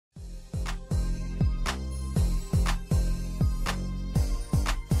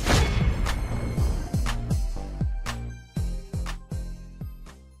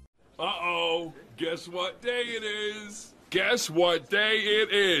Guess what day it is? Guess what day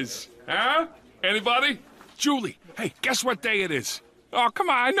it is? Huh? Anybody? Julie, hey, guess what day it is? Oh, come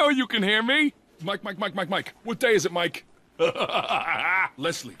on, I know you can hear me. Mike. What day is it, Mike?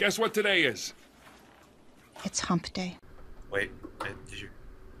 Leslie, guess what today is? It's Hump Day. Wait, did you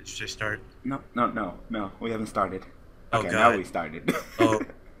just start? No, we haven't started. Oh, Okay, God. now we started.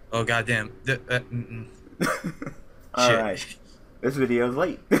 Oh, goddamn. Alright, this video is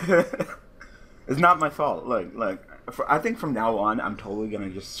late. It's not my fault. Look. I think from now on, I'm totally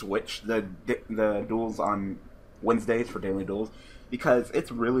gonna just switch the duels on Wednesdays for Daily Duels, because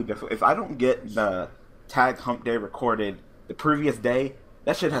it's really difficult. If I don't get the tag Hump Day recorded the previous day,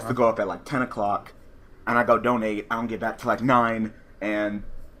 that shit has to go up at like 10 o'clock, and I go donate. I don't get back to like 9, and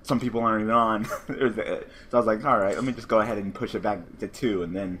some people aren't even on. So I was like, alright, let me just go ahead and push it back to 2,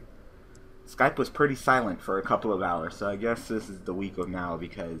 and then Skype was pretty silent for a couple of hours, so I guess this is the week of Mal,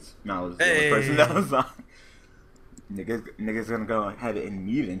 because Mal was the only person that was on. Nigga's gonna go ahead and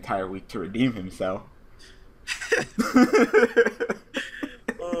mute an entire week to redeem himself.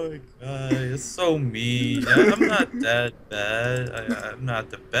 Oh my god, it's so mean. I'm not that bad. I'm not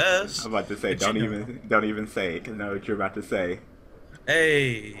the best. I'm about to say, don't even say it, 'cause I know what you're about to say.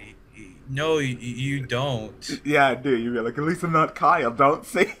 Hey, no, you don't. Yeah, I do. You're like, at least I'm not Kyle. Don't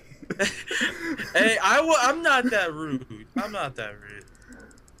say. Hey, I'm not that rude. I'm not that rude.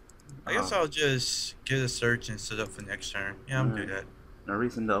 I guess I'll just get a search and set up for next turn. Yeah, I'm do that. No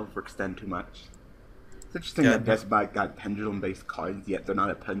reason to overextend too much. It's interesting that Best Buy got pendulum-based cards, yet they're not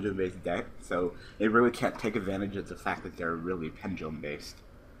a pendulum-based deck, so they really can't take advantage of the fact that they're really pendulum-based.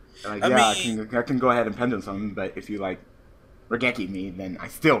 Like, I can go ahead and pendulum something, but if you like Regeki me, then I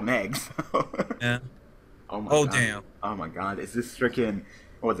still neg. So. Yeah. Oh my god. Damn. Oh my god, is this freaking,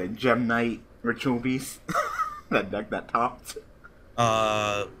 what was it, Gem Knight Ritual Beast? That deck that topped?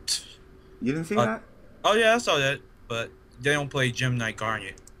 You didn't see that? Oh yeah, I saw that, but they don't play Gem Knight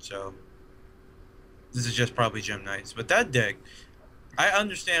Garnet, so this is just probably Gem Knights. But that deck, I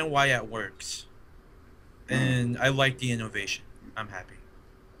understand why it works, and I like the innovation. I'm happy.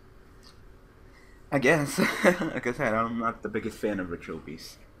 I guess. Like I said, I'm not the biggest fan of Ritual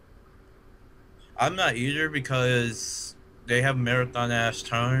Beast. I'm not either, because they have marathon-ass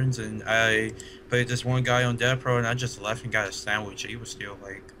turns, and I played this one guy on Death Pro, and I just left and got a sandwich. He was still,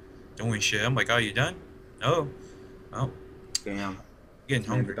 like, doing shit. I'm like, oh, you done? No. Oh. Damn. Getting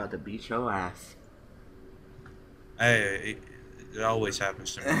hungry. About to beat your ass. Hey, it always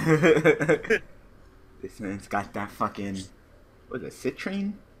happens to me. This man's got that fucking, what is it,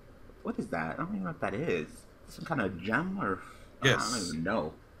 citrine? What is that? I don't even know what that is. Some kind of gem or? Yes. I don't even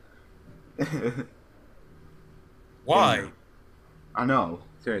know. Why? Damn. I know.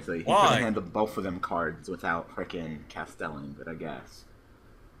 Seriously. He Why? could have handled both of them cards without freaking castelling, but I guess.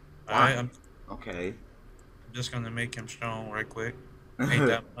 Alright, I'm Okay. just gonna make him strong right quick. Ain't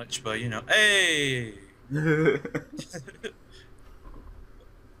that much, but you know. Hey!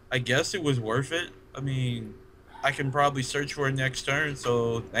 I guess it was worth it. I mean, I can probably search for it next turn,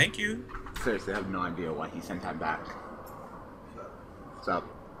 so thank you. Seriously, I have no idea why he sent that back. What's up?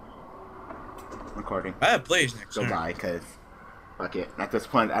 Recording. I have plays next turn. Goodbye, because fuck it. At this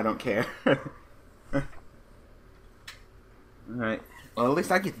point, I don't care. Alright. Well, at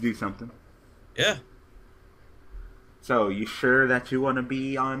least I get to do something. Yeah. So, you sure that you want to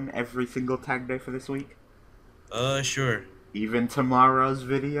be on every single tag day for this week? Sure. Even tomorrow's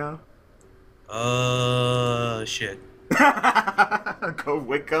video? Shit. Go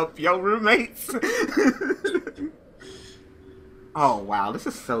wake up your roommates. Oh, wow. This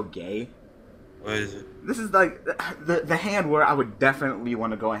is so gay. What is it? This is like the hand where I would definitely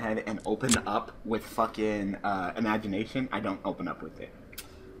want to go ahead and open up with fucking imagination. I don't open up with it.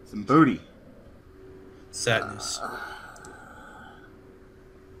 Some booty. Sadness.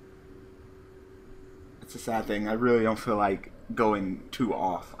 It's a sad thing. I really don't feel like going too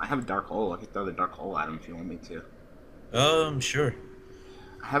off. I have a dark hole. I could throw the dark hole at him if you want me to. Sure.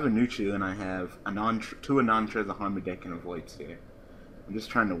 I have a Nuchu and I have two Anantras, a Harmony deck, and a Voids here. I'm just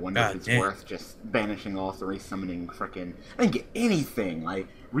trying to wonder if it's worth just banishing all three, summoning frickin'. I didn't get anything, like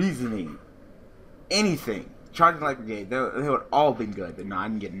reasoning, anything. Charging like Brigade, they would all been good, but no, I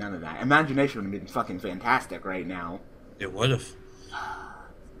didn't get none of that. Imagination would have been fucking fantastic right now. It would have.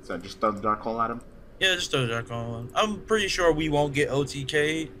 So just throw the dark hole at him? Yeah, just throw the dark hole. I'm pretty sure we won't get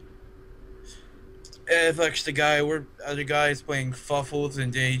OTK. If like the guy, other guys playing Fuffles,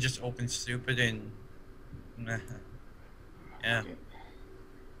 and then he just opens stupid and. Yeah. Okay.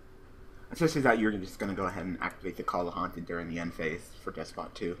 Especially that you're just gonna go ahead and activate the Call of Haunted during the end phase for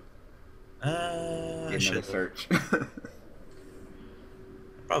Despot 2. Another search.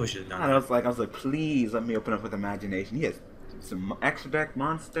 Probably should have done I that. was like, please let me open up with imagination. He has some extra deck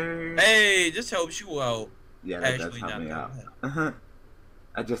monsters. Hey, this helps you out. Yeah, that does Actually, help not me that out.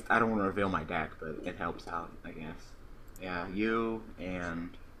 bad. I don't want to reveal my deck, but it helps out, I guess. Yeah, you and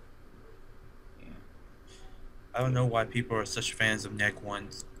yeah. I don't know why people are such fans of neck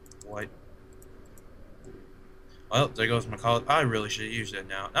ones. What? Well, there goes my call. I really should have used that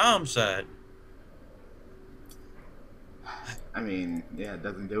now. Now I'm sad. I mean, yeah, it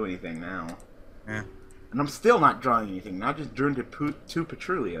doesn't do anything now. Yeah. And I'm still not drawing anything. Now I just drew into two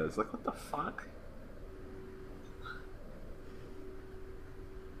Petrulios. Like, what the fuck?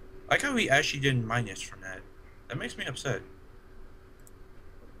 I like how we actually didn't minus from that. That makes me upset.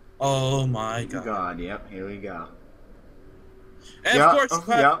 Oh my god. God, yep, here we go. And yeah, of course,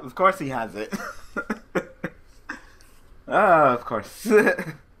 yeah, of course he has it. Oh, of course.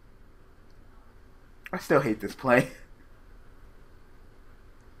 I still hate this play.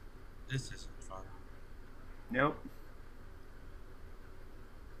 this isn't fun. Nope.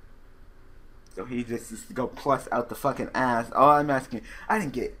 So he just is to go plus out the fucking ass. Oh, I'm asking. I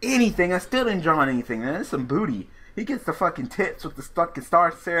didn't get anything. I still didn't draw anything. Man, that's some booty. He gets the fucking tips with the fucking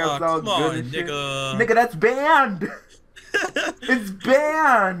star serifs all Come on, good and shit. nigga. Nigga, that's banned. It's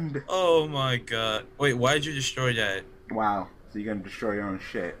banned. Oh my god. Wait, why did you destroy that? Wow. So you're gonna destroy your own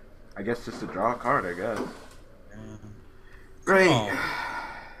shit. I guess just to draw a card, I guess. Great. on.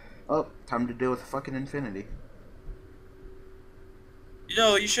 Oh, time to deal with fucking Infinity. You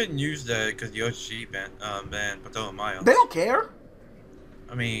know, you shouldn't use that because Yoshi banned Bartholomew. They don't care.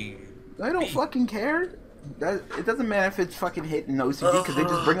 I mean... They don't fucking care. It doesn't matter if it's fucking hitting OCG because they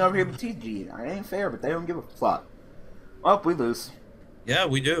just bring over here the TG. It ain't fair, but they don't give a fuck. Well, we lose. Yeah,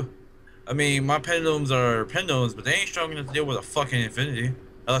 we do. I mean, my pendulums are pendulums, but they ain't strong enough to deal with a fucking Infinity.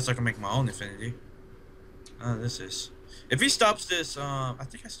 Unless I can make my own Infinity. This is... If he stops this, I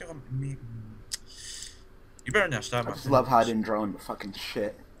think I still have... You better not stop my I just love how I didn't draw into fucking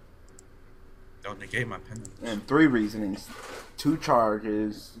shit. Don't negate my pendulums. And 3 reasonings. 2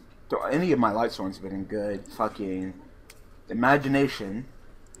 charges. Any of my light storms have been good. Fucking... Imagination.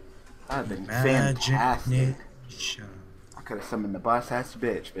 That would have been fantastic. I could have summoned the boss-ass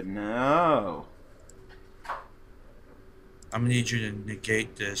bitch, but no. I'm gonna need you to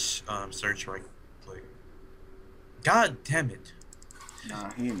negate this search right quick. God damn it.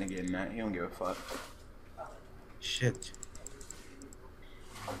 Nah, he ain't negating that. He don't give a fuck. Shit.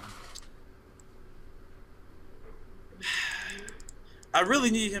 I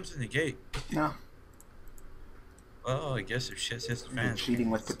really need him to negate. No. Well, I guess if shit hits the You're fan. cheating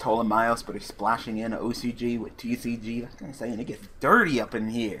with Ptolemaeus, but he's splashing in OCG with TCG. That's what I'm saying. It gets dirty up in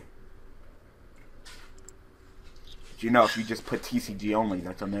here. But you know, if you just put TCG only,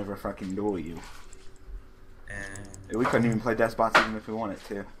 that'll never fucking duel you. And We couldn't even play Despots even if we wanted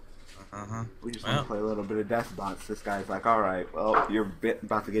to. uh-huh. We just want to play a little bit of Despots. This guy's like, alright, well, you're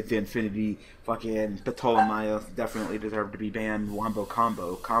about to get to Infinity. Fucking Ptolemaeus definitely deserve to be banned. Wombo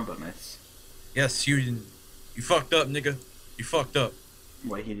combo-ness. Yes, you fucked up, nigga. You fucked up.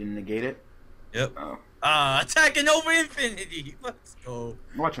 Wait, he didn't negate it? Yep. Oh. Attacking over Infinity. Let's go.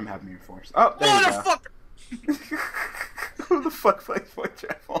 Watch him have Mirror Force. Oh, there you go. Motherfucker! Who the fuck plays Void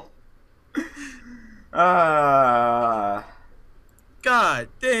Travel? God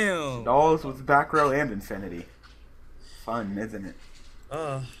damn. Dolls with back row and Infinity. Fun, isn't it?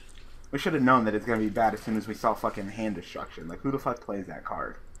 We should have known that it's gonna be bad as soon as we saw fucking hand destruction. Like, who the fuck plays that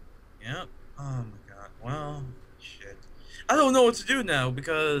card? Yep. Oh my god. Well, shit. I don't know what to do now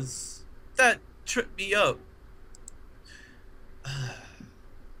because that tripped me up.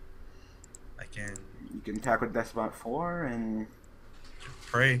 You can attack with Despot 4 and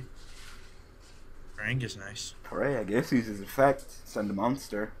Pray. Praying is nice. Pray, I guess, uses effect, send a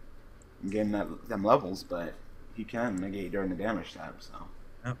monster, and gain them levels, but he can negate during the damage tab, so.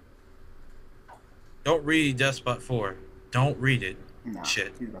 Yep. Don't read Despot 4. Don't read it. Nah,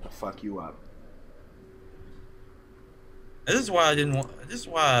 Shit. he's about to fuck you up. This is why I didn't want. This is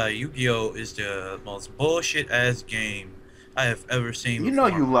why Yu-Gi-Oh is the most bullshit ass game I have ever seen. You know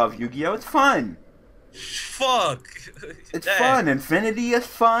before. you love Yu-Gi-Oh! It's fun! Fuck! It's fun! Infinity is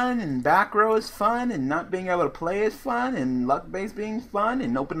fun, and back row is fun, and not being able to play is fun, and luck base being fun,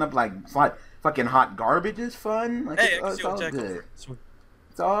 and opening up like fucking hot garbage is fun. Like, Hey, it's all good.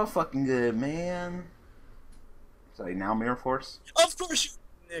 It's all fucking good, man. Sorry, now Mirror Force? Of course you,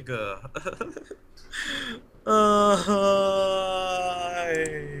 nigga.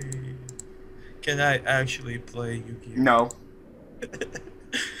 Can I actually play Yu-Gi-Oh? No.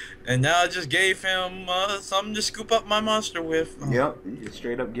 And now I just gave him something to scoop up my monster with. Yep, you just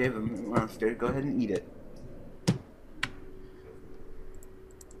straight up gave him a monster. Go ahead and eat it.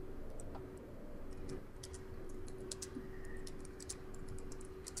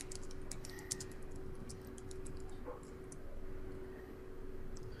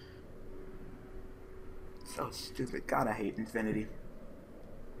 So stupid. God, I hate Infinity.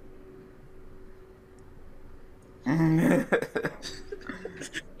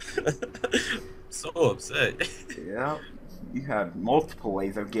 So upset. Yeah. You have multiple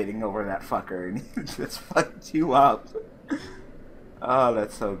ways of getting over that fucker, and he just fucked you up. Oh,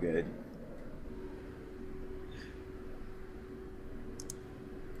 that's so good.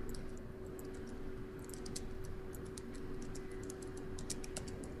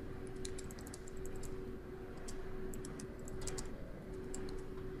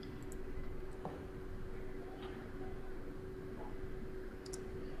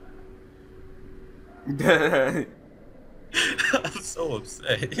 I'm so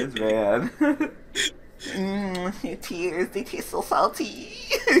upset. This man. Tears, they taste so salty.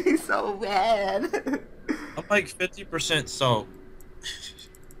 So bad. I'm like 50% salt.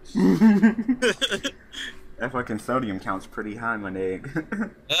 That fucking sodium count's pretty high, my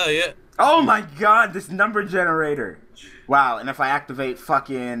nigga. Oh, yeah. Oh my god, this number generator. Wow, and if I activate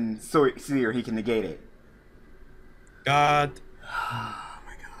fucking Seer, he can negate it. God. Oh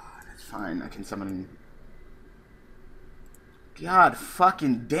my god, that's fine. I can summon... God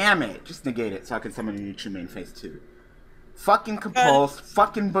fucking damn it. Just negate it so I can summon a new true main phase 2. Fucking Compulse,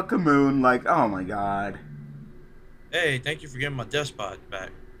 fucking Book of Moon, like, oh my god. Hey, thank you for getting my despot back.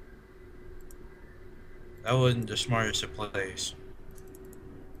 That wasn't the smartest of plays.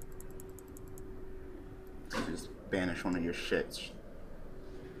 Just banish one of your shits.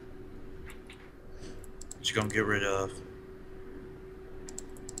 What you gonna get rid of?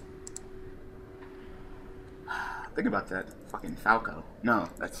 Think about that. Fucking Falco. No,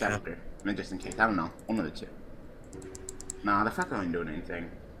 that's Scepter. I mean, just in case. I don't know. One of the two. Nah, the Falco ain't doing anything.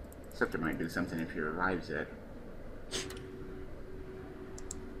 Scepter might do something if he revives it.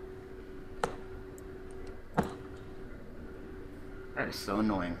 That is so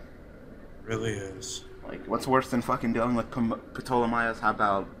annoying. Really is. Like, what's worse than fucking dealing with Ptolemaeus? How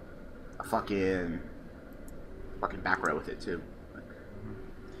about a fucking back row with it, too?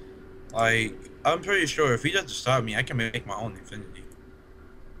 Like, I'm pretty sure if he doesn't stop me, I can make my own Infinity.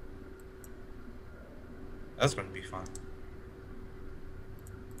 That's gonna be fun.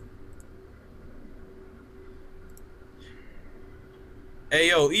 Hey,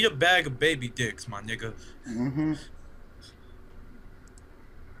 yo, eat a bag of baby dicks, my nigga. Mm-hmm.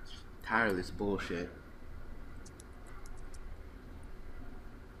 Tired of this bullshit.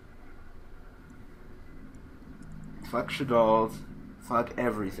 Fuck Shadolls. Fuck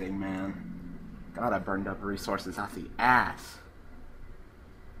everything, man. God, I burned up resources out the ass.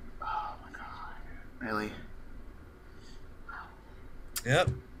 Oh my god. Really? Yep.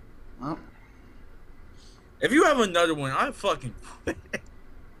 Well, If you have another one, I fucking quit.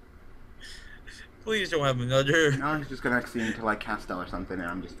 Please don't have another. now he's just gonna exceed into like Castel or something, and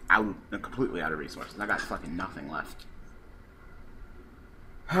I'm just out, completely out of resources. I got fucking nothing left.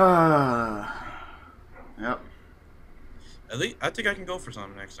 Yep. At least I think I can go for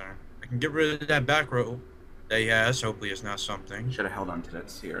something next time. I can get rid of that back row that he has. Hopefully, it's not something. Should have held on to that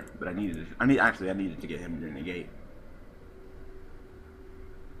Seer, but I needed to get him to negate.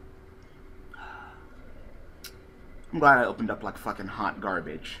 I'm glad I opened up like fucking hot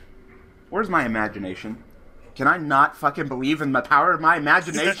garbage. Where's my imagination? Can I not fucking believe in the power of my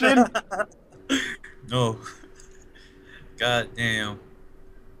imagination? No. God damn.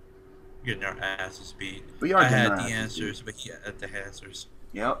 Getting our asses beat. We are I getting had our the asses answers, beat. but he had the answers.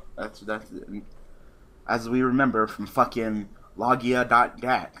 Yep, that's as we remember from fucking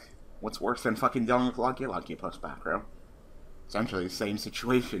Logia.dat. What's worse than fucking dealing with Logia? Logia plus back row. Essentially the same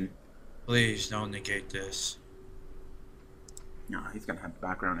situation. Please don't negate this. No, he's gonna have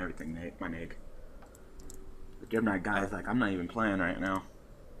background and everything, Nate, my nig. The Gemini guy is like, I'm not even playing right now.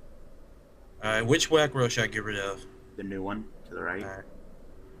 Alright, which whack row should I get rid of? The new one to the right. Alright.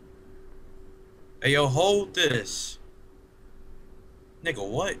 Hey, yo, hold this. Nigga,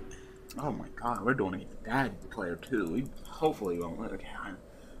 what? Oh my god, we're doing a dad player too. We hopefully won't. Look,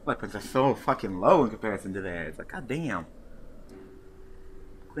 weapons are so fucking low in comparison to theirs. It's like, god damn.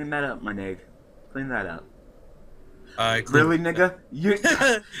 Clean that up, my nig. Clean that up. Really, nigga? You're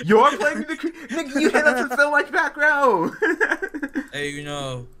playing the nigga. You hit us with so much back row. Hey, you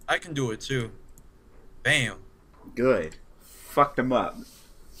know, I can do it too. Bam. Good. Fucked them up.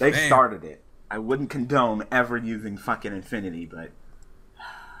 They Bam. started it. I wouldn't condone ever using fucking Infinity, but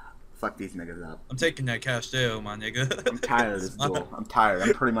fuck these niggas up. I'm taking that Castile, my nigga. I'm tired of this duel. I'm tired.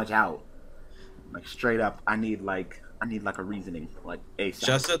 I'm pretty much out. Like straight up, I need like a reasoning, like ASAP. Should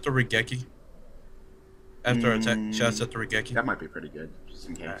I set the Regeki? After attack, should I set the Regeki? That might be pretty good, just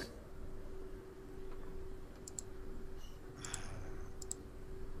in case. Right.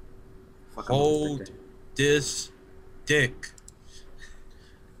 Fuck Hold this dick.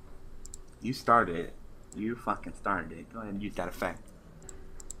 You started it. You fucking started it. Go ahead and use that effect.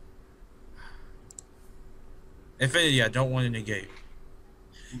 Infinity, I don't want to negate.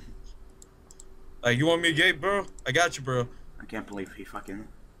 Like, you want me to negate, bro? I got you, bro. I can't believe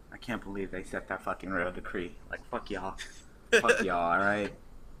I can't believe they set that fucking real decree. Like, fuck y'all. Fuck y'all, alright?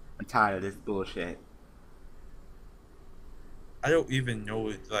 I'm tired of this bullshit. I don't even know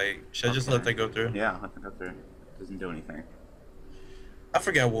it. Like, should I just let that go through? Yeah, let that go through. It doesn't do anything. I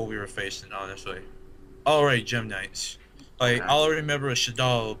forgot what we were facing, honestly. Alright, Gem Knights. Like, Okay. all I remember is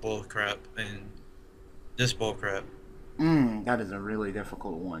Shadal bullcrap and this bullcrap. That is a really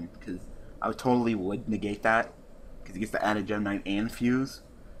difficult one, because I totally would negate that, because he gets to add a Gem Knight and Fuse.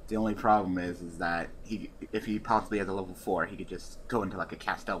 The only problem is that if he possibly has a level 4, he could just go into like a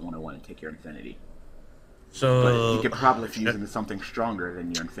Castell 101 and take your Infinity. So... But he could probably fuse into something stronger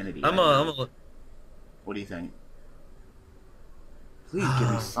than your Infinity. I'm a... What do you think? Please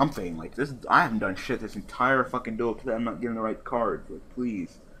give me something. Like, this, I haven't done shit this entire fucking duel because I'm not getting the right cards. Like,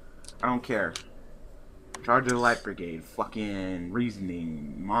 please. I don't care. Charge of the Light Brigade, fucking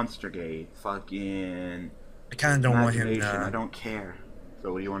Reasoning, Monster Gate, fucking... I kind of don't want him Imagination. to... I don't care.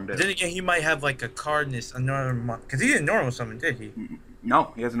 So what do you want to do? Then again, he might have like a card in this another month. Because he didn't normal summon, did he?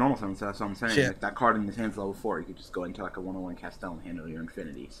 No, he has a normal summon, so that's what I'm saying. Shit. Like, that card in his hand's level 4, you could just go into like a 101 Castell and handle your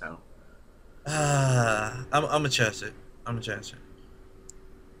Infinity, so... I'm a chance it. I'm a chance it.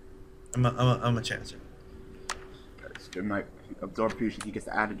 I'm a chance it. Because Gem Knight, Absorb Fusion, he gets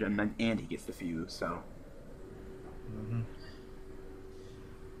to add a Gem Knight and he gets to fuse, so...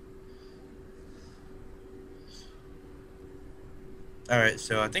 Alright,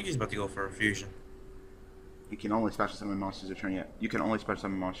 so I think he's about to go for a fusion. You can only special summon monsters to turn yet. You can only special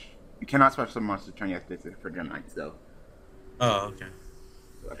summon monsters. You cannot special summon monsters to turn yet for Gem Knights, though. Oh, okay.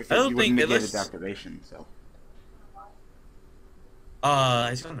 Like I said, I don't you think wouldn't negate unless... his activation, so...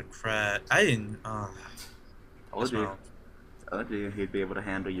 He's gonna crash. I didn't, Told you he'd be able to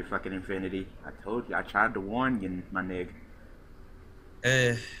handle your fucking Infinity. I told you. I tried to warn you, my nig.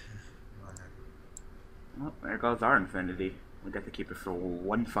 Well, there goes our Infinity. We got to keep it for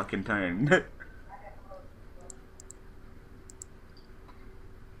one fucking turn.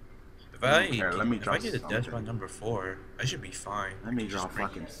 If I get a death by number 4, I should be fine. Let me draw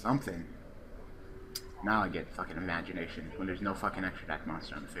fucking something. Now I get fucking Imagination when there's no fucking extra deck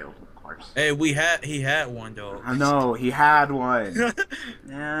monster on the field, of course. Hey, he had one though. I know, he had one.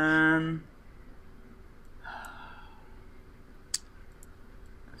 Man.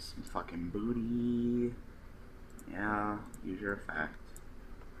 That's some fucking booty. Yeah, use your effect.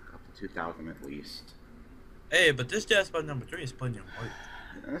 Up to 2,000 at least. Hey, but this death by number 3 is putting him white.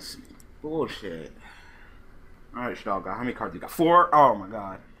 That's bullshit. Alright, Shadalga, how many cards you got? 4? Oh my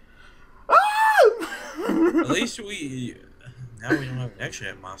god. At least now we don't have an extra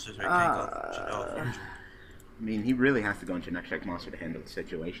deck monster, so I can't go for Shadal Fusion. I mean, he really has to go into an extra deck monster to handle the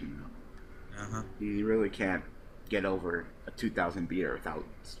situation, though. He really can't get over a 2,000 beater without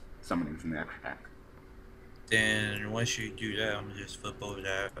summoning from the extra deck. Then once you do that, I'm gonna just flip over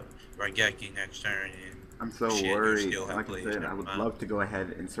that Raigeki next turn and I'm so worried. Like I said, I would love to go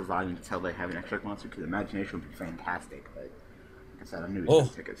ahead and survive until they have an extra deck monster because Imagination would be fantastic. But like I said, I knew he was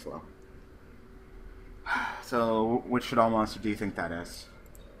gonna take it slow. So, which Shadal monster do you think that is?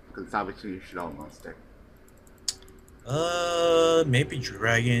 Because it's obviously a Shadal monster. Maybe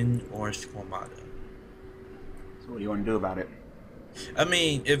Dragon or Squamata. So what do you want to do about it? I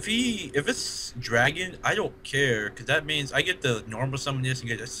mean, if it's Dragon, I don't care, because that means I get the normal summon this and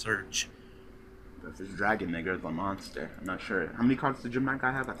get a search. If it's Dragon, they go to the monster. I'm not sure. How many cards does the Gem Knight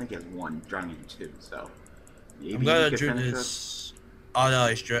guy have? I think he has 1. Dragon 2, so... Maybe I'm glad I drew this Odd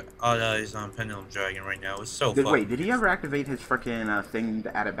Eyes on Pendulum Dragon right now. It's so fun. Wait, did he ever activate his frickin' thing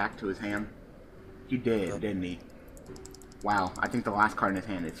to add it back to his hand? He did, didn't he? Wow, I think the last card in his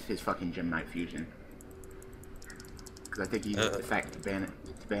hand is his fucking Gem Knight Fusion. Because I think he used the fact to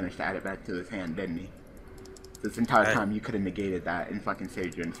banish to add it back to his hand, didn't he? This entire time you could have negated that and fucking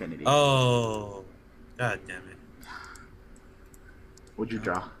saved your Infinity. Oh, god damn it. What'd you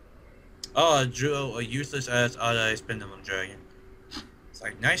draw? Oh, I drew a useless ass Odd Eyes Pendulum Dragon. It's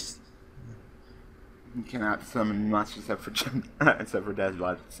like, nice. You cannot summon monsters except for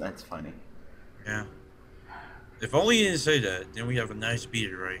Desbot. That's funny. Yeah. If only you didn't say that, then we have a nice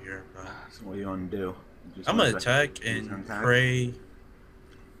beater right here. So what do you want to do? I'm gonna attack and pray.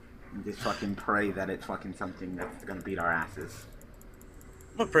 And just fucking pray that it's fucking something that's gonna beat our asses.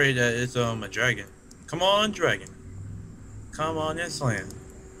 I'm gonna pray that it's a dragon. Come on, dragon. Come on and slam.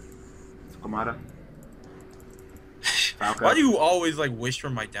 Squamata. Why do you always like wish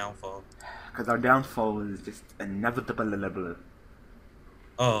for my downfall? Because our downfall is just inevitable.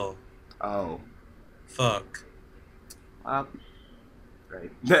 Oh, Oh. fuck.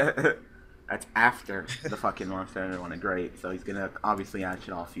 Great. That's after the fucking Monster Hunter one. Great. So he's gonna obviously add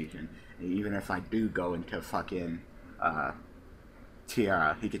shit off fusion. And even if I do go into fucking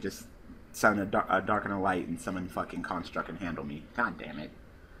Tiara, he could just summon a dark and a light and summon fucking Construct and handle me. God damn it.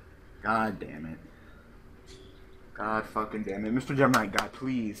 God damn it. God fucking damn it. Mr. Gemini God,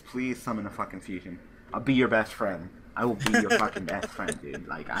 please summon a fucking fusion. I'll be your best friend. I will be your fucking best friend, dude.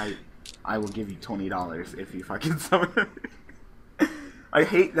 Like, I will give you $20 if you fucking summon me. I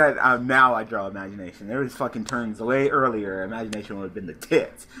hate that now I draw Imagination. There was fucking turns way earlier. Imagination would have been the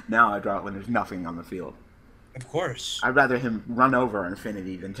tits. Now I draw it when there's nothing on the field. Of course. I'd rather him run over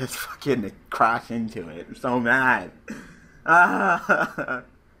Infinity than just fucking crash into it. I'm so mad.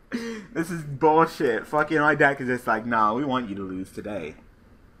 This is bullshit. Fucking my deck is just like, nah, we want you to lose today.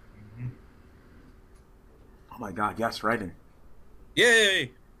 Oh my god, yes, Raiden.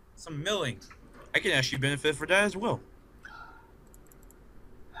 Yay! Some milling. I can actually benefit for that as well.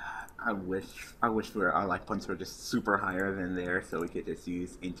 I wish our life points were just super higher than there, so we could just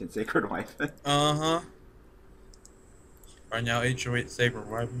use Ancient Sacred Weapon. Right now, Ancient Sacred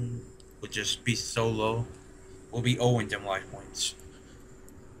Weapon would just be so low. We'll be owing them life points.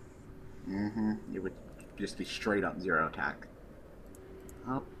 It would just be straight up 0 attack.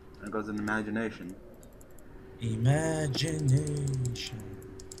 Oh, there goes an Imagination. Imagination.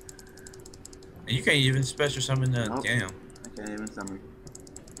 And you can't even special summon that. Nope. Damn. I can't even summon.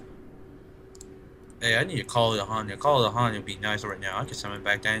 Hey, I need to call it a Honda. Call it a Honda would be nice right now. I can summon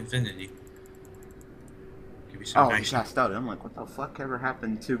back that Infinity. Give me some Oh, nice. he cast out. I'm like, what the fuck ever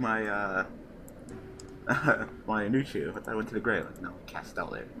happened to my my Anuchu? I thought I went to the grave. Like, no, cast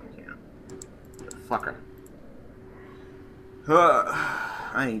out it. Yeah. Fucker.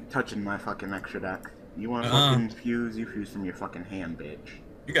 I ain't touching my fucking extra deck. You want to fucking fuse? You fuse from your fucking hand, bitch.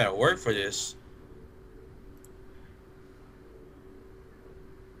 You gotta work for this.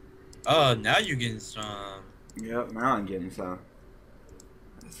 Now you're getting some. Yep, now I'm getting some.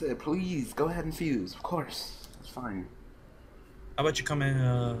 I said, please, go ahead and fuse. Of course. It's fine. How about you come in,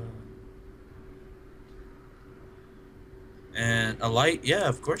 and a light? Yeah,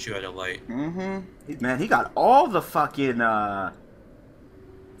 of course you had a light. Man, he got all the fucking,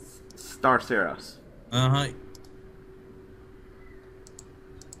 Star Ceros. I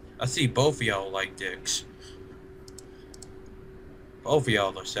see both of y'all like dicks. Both of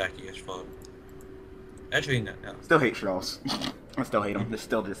y'all are sacky as fuck. Actually, no. Still hate Shrolls. I still hate them. They're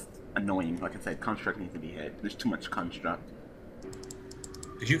still just annoying. Like I said, Construct needs to be hit. There's too much Construct.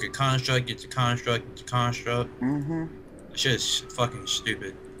 Cause you could Construct, get to Construct, get to Construct. That shit is fucking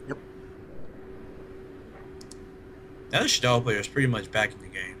stupid. Yep. Now the Shell player is pretty much back in the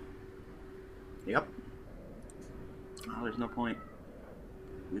game. Yep. Oh, there's no point.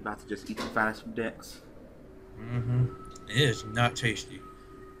 We about to just eat the fattest of dicks. It is not tasty.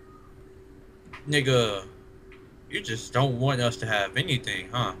 Nigga, you just don't want us to have anything,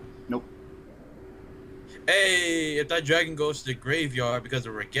 huh? Nope. Hey, if that dragon goes to the graveyard because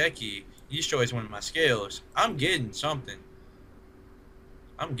of Regeki, he destroys one of my scales. I'm getting something.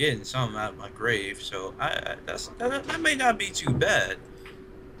 I'm getting something out of my grave, so that may not be too bad.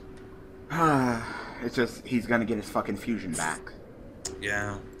 It's just, he's gonna get his fucking fusion back.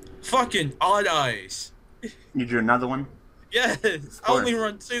 Yeah. Fucking Odd Eyes. You drew another one? Yes, I only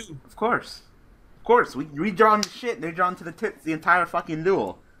run 2. Of course. Of course, we drawn shit, they're drawn to the tits the entire fucking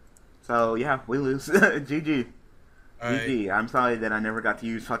duel. So, yeah, we lose. GG. Right. GG. I'm sorry that I never got to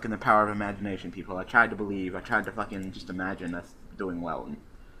use fucking the power of imagination, people. I tried to believe. I tried to fucking just imagine us doing well. And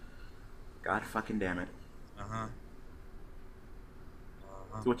God fucking damn it. So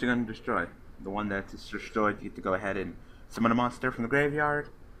what you gonna destroy? The one that's destroyed, you get to go ahead and summon a monster from the graveyard?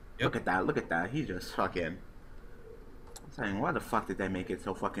 Yep. Look at that. He just fucking... I'm saying, why the fuck did they make it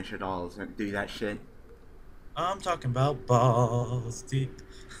so fucking shit alls and do that shit? I'm talking about balls deep.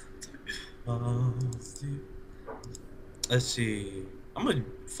 Balls deep. Let's see.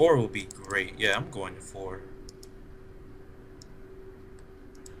 4 will be great. Yeah, I'm going to 4.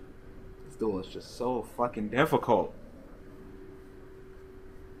 This duel is just so fucking difficult.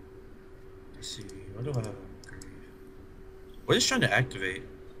 Let's see. What do I have on grave? What is trying to activate?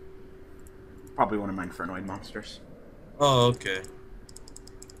 Probably one of my Infernoid monsters. Oh, okay.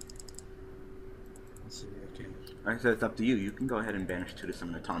 Let's see. Okay. Like I said, it's up to you. You can go ahead and banish 2 to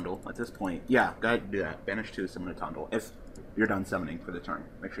summon a Tondal. At this point, yeah, go ahead and do that. Banish 2 to summon a Tondal. If you're done summoning for the turn,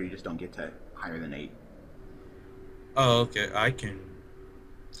 make sure you just don't get to higher than 8. Oh, okay. I can...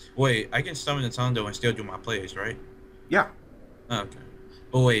 Wait, I can summon the Tondo and still do my plays, right? Yeah. Okay.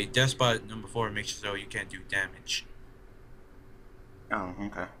 Oh wait, Despot number 4 makes it so you can't do damage. Oh,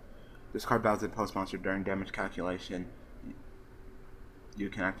 okay. Discard battles and post monster during damage calculation. You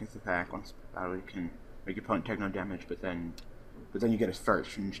can activate the attack. Once battle, you can make your opponent take no damage, but then you get a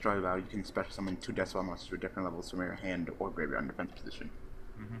search. When you destroy the battle, you can special summon 2 Despot monsters with different levels from your hand or graveyard in defense position.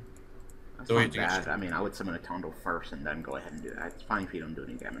 That's So not bad. I mean, I would summon a Tondo first and then go ahead and do that. It's fine if you don't do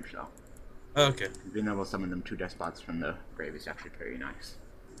any damage, though. Okay. Being able to summon them 2 Despots from the grave is actually very nice.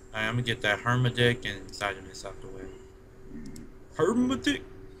 Alright, I'm gonna get that Hermedic and side of this out the way. Hermedic!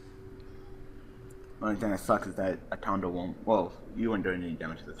 The only thing that sucks is that a Tondo won't. Well, you weren't doing any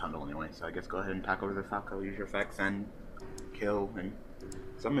damage to the Tondo anyway, so I guess go ahead and attack over the Falco, use your effects, and kill and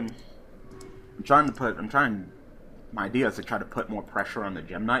summon. My idea is to try to put more pressure on the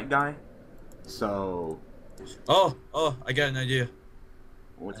Gem Knight guy. So. Oh, I got an idea.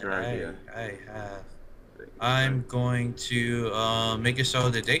 What's your idea? I'm going to make it so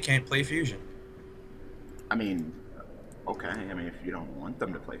that they can't play Fusion. I mean, okay. I mean, if you don't want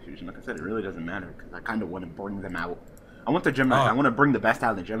them to play Fusion, like I said, it really doesn't matter because I kind of want to bring them out. I want the Gem Knight. I want to bring the best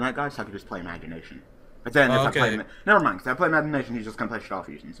out of the Gem Knight guy, so I can just play Imagination. But then if I play, never mind. Because if I play Imagination, he's just gonna play Shadow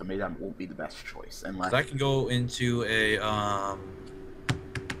Fusion, so maybe that won't be the best choice. Unless so I can go into a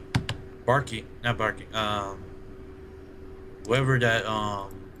not Barky, whoever that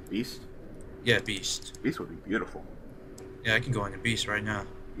Beast. Yeah, Beast. Beast would be beautiful. Yeah, I can go into Beast right now.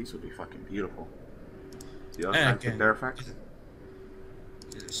 Beast would be fucking beautiful. See those And types of their effects?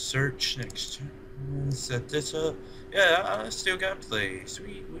 Get a search next turn. Set this up. Yeah, I still got plays.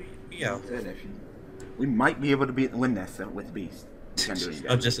 We out. We might be able to win this with Beast.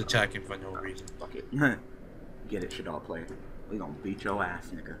 I'm just attacking for no reason. Fuck it. Get it, Shadow player. We gonna beat your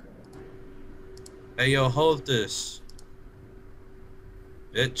ass, nigga. Hey, yo, hold this.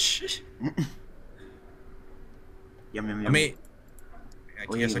 Bitch. Yum. I mean, I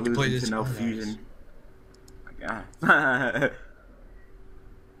guess I can play this. No Fusion. My God.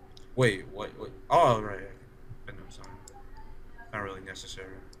 Wait. Oh, right. But no, sorry. Not really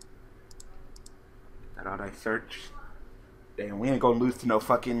necessary. That all I search. Damn, we ain't gonna lose to no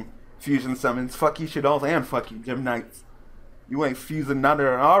fucking Fusion summons. Fuck you, Shadows, and fuck you, Gem Knights. You ain't fusing none of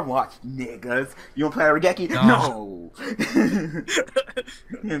our watch, niggas. You wanna play Regeki? No.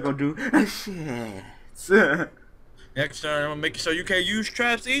 You ain't gonna do shit. Next time, I'm gonna make it so you can't use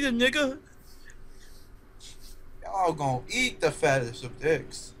traps either, nigga. Y'all gonna eat the fattest of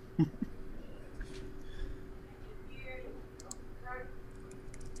dicks.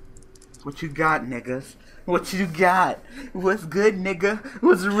 What you got, niggas? What you got? What's good, nigga?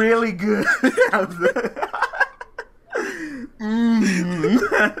 What's really good?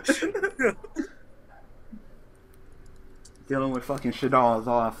 Dealing with fucking Shadal is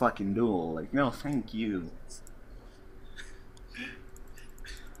all I fucking duel. Like, no, thank you.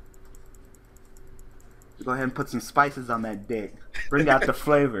 Go ahead and put some spices on that dick. Bring out the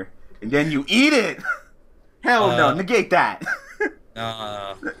flavor. And then you eat it! Hell no, negate that.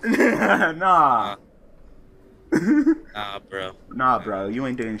 Nah. Nah. Nah, bro. Nah, bro, you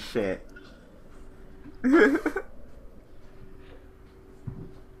ain't doing shit. The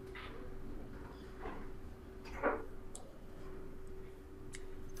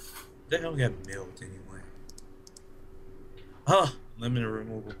hell got milled anyway? Oh, limited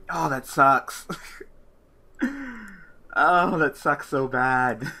removal. Oh, that sucks. Oh, that sucks so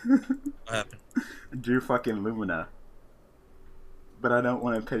bad. What happened? Drew fucking Lumina. But I don't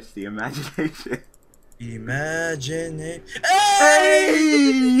want to pitch the Imagination. Imagine it.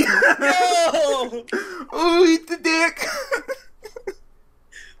 Hey! Yo! Ooh, eat the dick!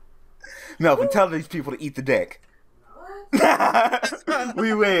 Melvin, tell these people to eat the dick.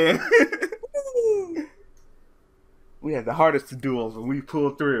 We win. We had the hardest of duels and we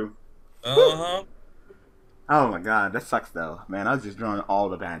pulled through. Uh-huh. Oh my god, that sucks though. Man, I was just drawing all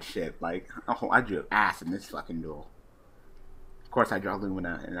the bad shit. Like, oh, I drew ass in this fucking duel. Of course I draw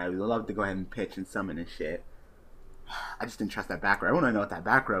Lumina, and I would love to go ahead and pitch and summon and shit. I just didn't trust that back row. I want to know what that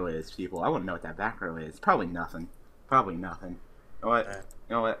back row is, people. I want to know what that back row is. Probably nothing. Probably nothing. You know what?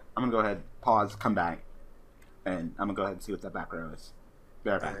 You know what? I'm going to go ahead, pause, come back, and I'm going to go ahead and see what that back row is.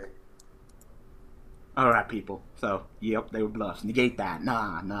 Be right back. Alright, people. So, yep, they were bluffs. Negate that.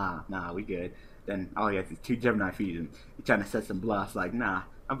 Nah, we good. Then all you have is 2 Gemini Fusion. You're trying to set some bluffs like, nah,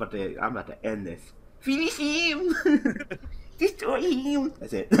 I'm about to end this. Finish him! Destroy him!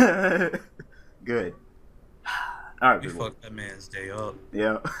 That's it. Good. Alright, You fucked that man's day up.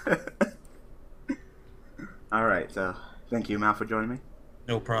 Yeah. Alright, so thank you, Mal, for joining me.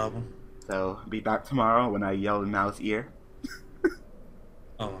 No problem. So be back tomorrow when I yell in Mal's ear.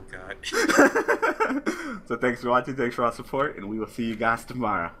 Oh my god. So thanks for watching, thanks for all support, and we will see you guys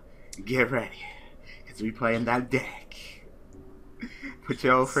tomorrow. Get ready, because we playing that deck. Put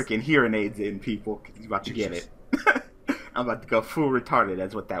your freaking hearing aids in, people, because you're about to get it. I'm about to go full retarded,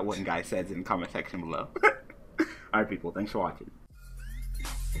 as what that one guy says in the comment section below. Alright, people, thanks for watching.